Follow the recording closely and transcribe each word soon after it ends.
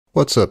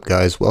What's up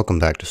guys, welcome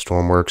back to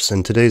Stormworks.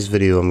 In today's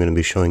video I'm going to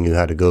be showing you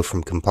how to go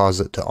from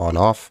composite to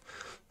on-off.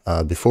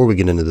 Before we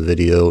get into the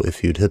video,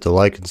 if you'd hit the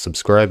like and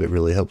subscribe, it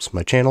really helps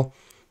my channel.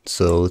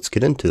 So let's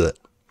get into it.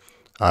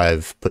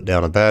 I've put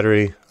down a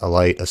battery, a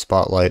light, a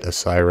spotlight, a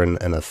siren,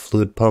 and a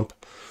fluid pump.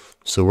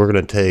 So we're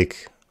going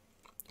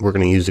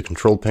to use the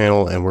control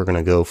panel and we're going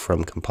to go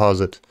from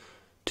composite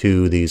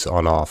to these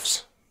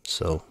on-offs.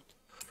 So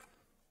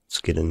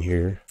let's get in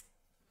here.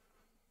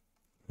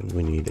 And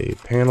we need a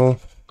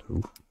panel.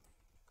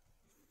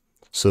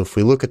 So if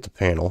we look at the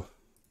panel,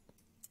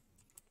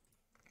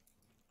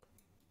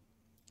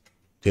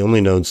 the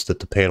only nodes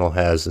that the panel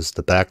has is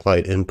the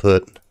backlight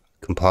input,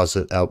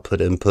 composite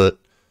output input,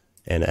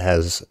 and it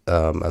has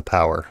a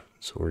power.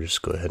 So we're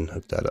just go ahead and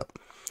hook that up.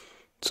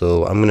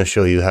 So I'm going to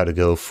show you how to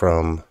go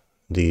from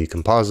the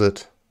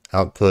composite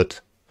output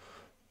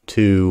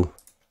to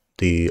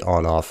the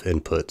on-off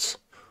inputs.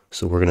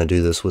 So we're going to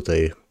do this with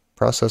a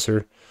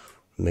processor.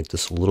 Make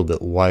this a little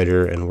bit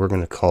wider, and we're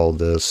going to call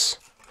this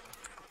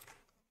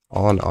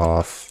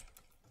on-off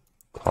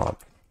comp.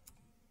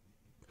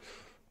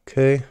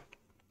 Okay.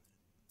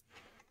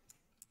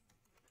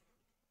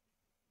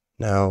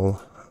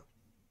 Now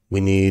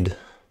we need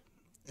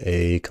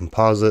a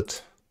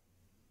composite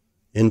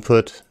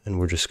input, and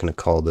we're just going to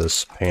call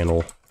this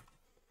panel.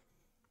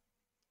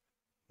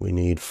 We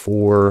need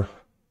 4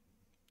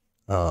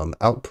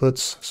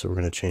 outputs, so we're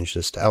going to change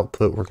this to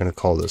output. We're going to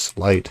call this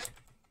light.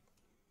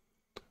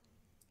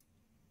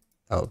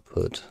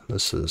 Output,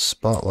 this is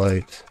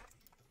spotlight.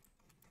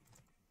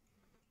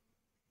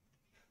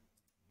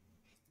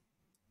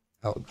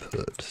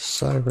 Output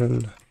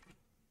siren,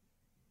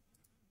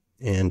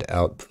 and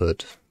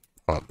output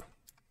pump.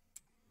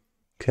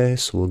 Okay,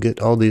 so we'll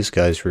get all these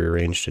guys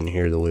rearranged in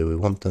here the way we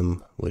want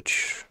them,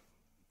 which,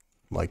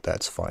 like,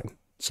 that's fine.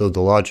 So the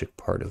logic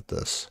part of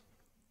this,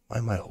 why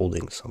am I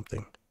holding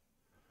something?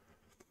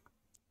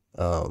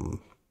 Well,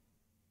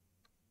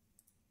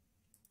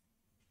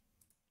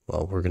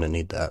 we're going to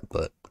need that,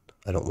 but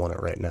I don't want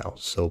it right now.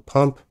 So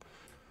pump,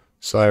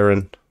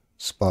 siren,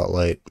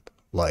 spotlight,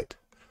 light.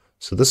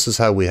 So this is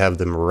how we have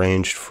them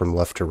arranged from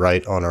left to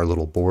right on our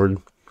little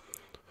board.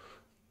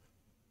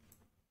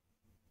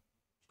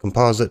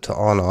 Composite to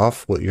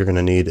on-off, what you're going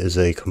to need is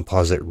a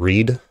composite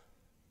read.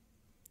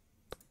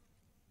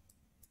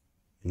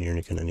 And you're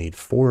going to need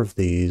 4 of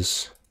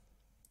these,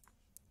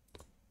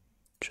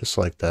 just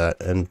like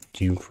that. And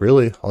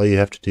all you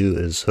have to do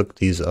is hook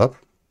these up.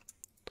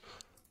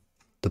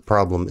 The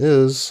problem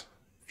is,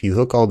 if you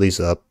hook all these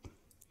up,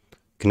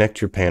 connect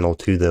your panel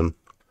to them,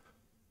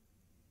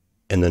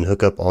 and then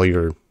hook up all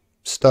your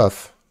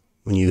stuff,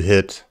 when you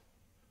hit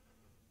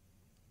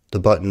the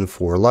button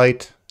for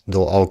light,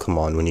 they'll all come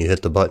on. When you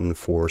hit the button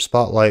for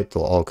spotlight,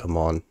 they'll all come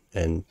on,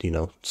 and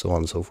so on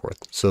and so forth.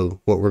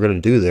 So what we're going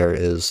to do there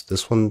is,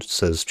 this one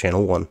says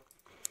channel 1.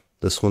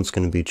 This one's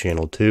going to be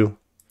channel 2,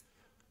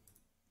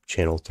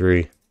 channel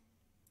 3,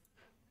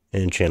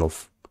 and channel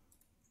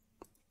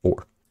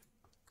 4.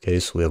 Okay,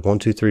 so we have 1,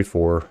 2, 3,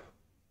 4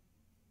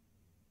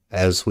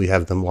 as we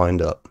have them lined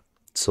up.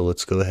 So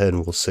let's go ahead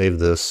and we'll save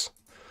this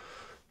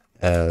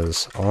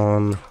as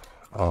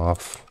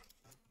on-off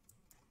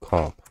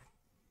comp.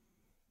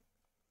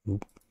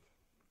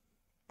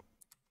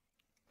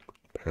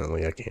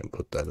 Apparently I can't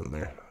put that in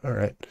there. All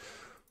right,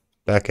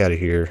 back out of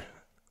here.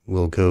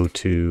 We'll go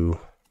to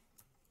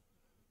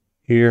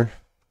here,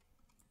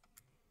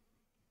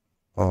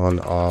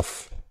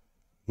 on-off.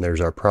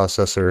 There's our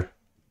processor.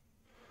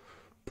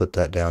 Put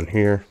that down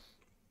here.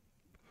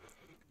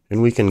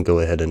 And we can go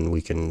ahead and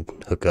we can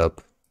hook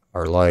up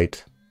our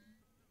light,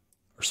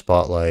 our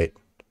spotlight,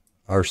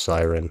 our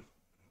siren,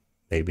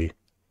 maybe,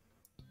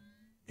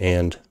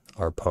 and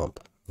our pump.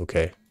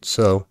 Okay,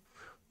 so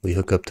we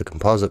hook up the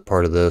composite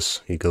part of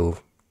this. You go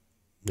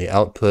the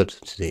output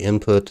to the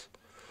input.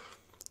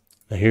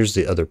 Now here's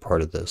the other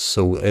part of this.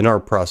 So in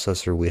our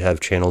processor we have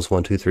channels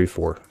 1, 2, 3,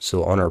 4.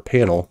 So on our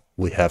panel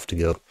we have to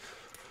go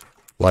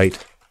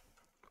light,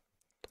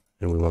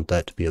 and we want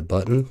that to be a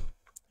button,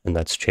 and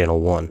that's channel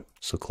 1.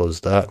 So close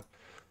that.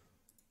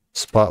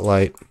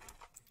 Spotlight,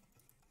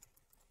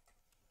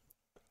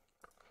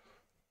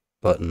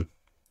 button,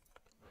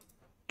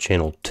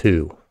 channel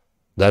 2.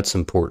 That's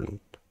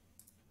important.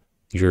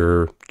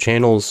 Your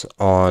channels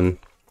on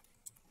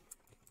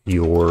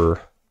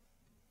your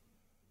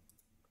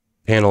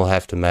panel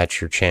have to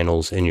match your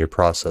channels in your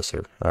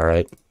processor. All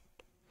right.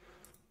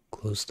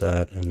 Close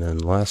that, and then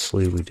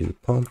lastly we do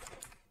pump.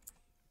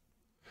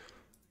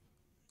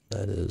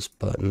 That is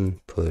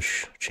button,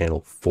 push, channel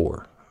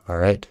 4. All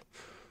right.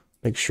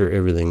 Make sure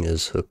everything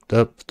is hooked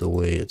up the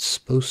way it's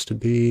supposed to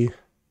be.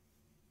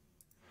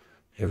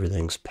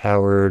 Everything's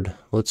powered.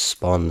 Let's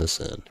spawn this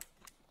in.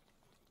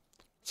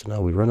 So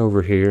now we run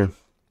over here.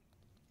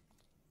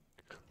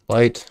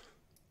 Light,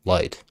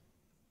 light.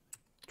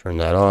 Turn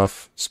that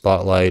off.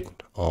 Spotlight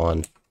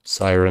on.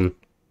 Siren.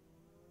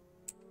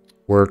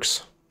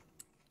 Works.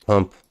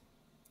 Pump.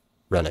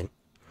 Running.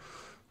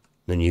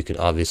 Then you can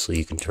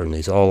turn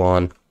these all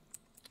on.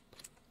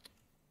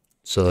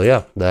 So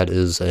yeah, that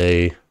is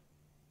a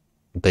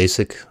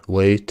basic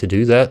way to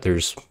do that.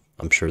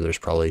 I'm sure there's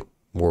probably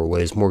more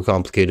ways, more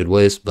complicated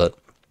ways, but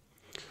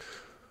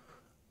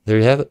there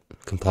you have it,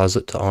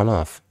 composite to on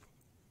off.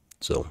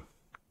 So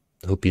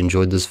I hope you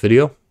enjoyed this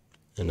video,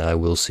 and I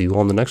will see you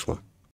on the next one.